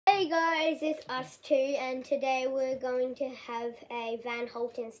Hey guys, it's us two, and today we're going to have a Van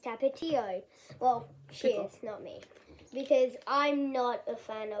Holten's Tapatío. Well, she is, not me, because I'm not a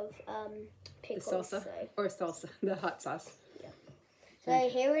fan of pickles. The salsa or salsa, the hot sauce. Yeah. So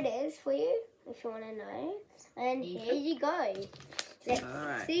here it is for you, if you want to know. And here you go.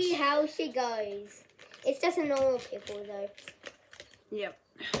 Let's see how she goes. It's just a normal pickle though. Yep.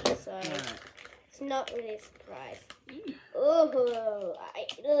 So it's not really a surprise. Oh,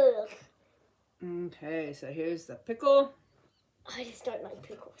 ugh. Okay, so here's the pickle. I just don't like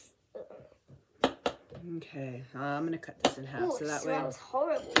pickles. Okay, I'm gonna cut this in half. Ooh, so that it way. smells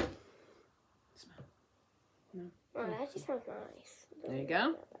horrible. No. Oh, that actually smells nice. There you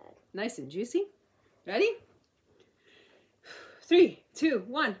go. Nice and juicy. Ready? 3, 2,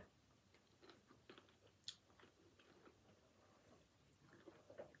 1.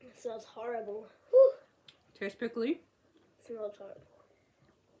 It smells horrible. Whew. Tastes pickly. It smells horrible.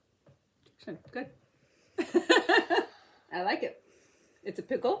 Good. I like it. It's a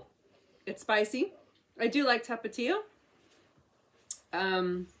pickle. It's spicy. I do like Tapatío.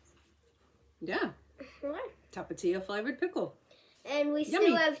 Yeah. Tapatío flavored pickle. And we Yummy.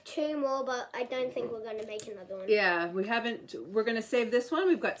 still have 2 more, but I don't think we're going to make another one. Yeah, we haven't. We're going to save this one.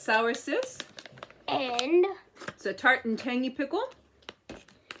 We've got sour sis. And it's a tart and tangy pickle.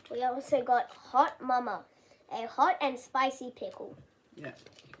 We also got Hot Mama, a hot and spicy pickle. Yeah.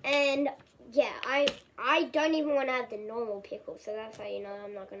 And yeah, I don't even want to have the normal pickle, so that's how you know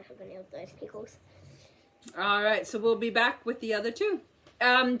I'm not going to have any of those pickles. All right, so we'll be back with the other 2.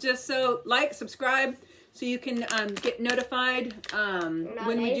 Just so like, subscribe, so you can get notified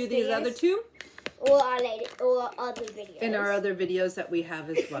when we do these other 2. Or our other videos. In our other videos that we have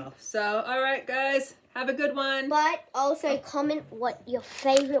as well. So, all right, guys. Have a good one. But also comment what your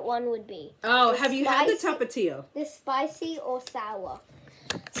favorite one would be. Oh, have you had the Tapatío? The spicy or sour.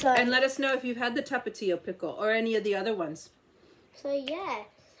 So, and let us know if you've had the Tapatío pickle or any of the other ones. So, yeah.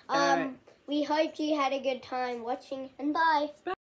 Right. We hope you had a good time watching, and bye. Bye.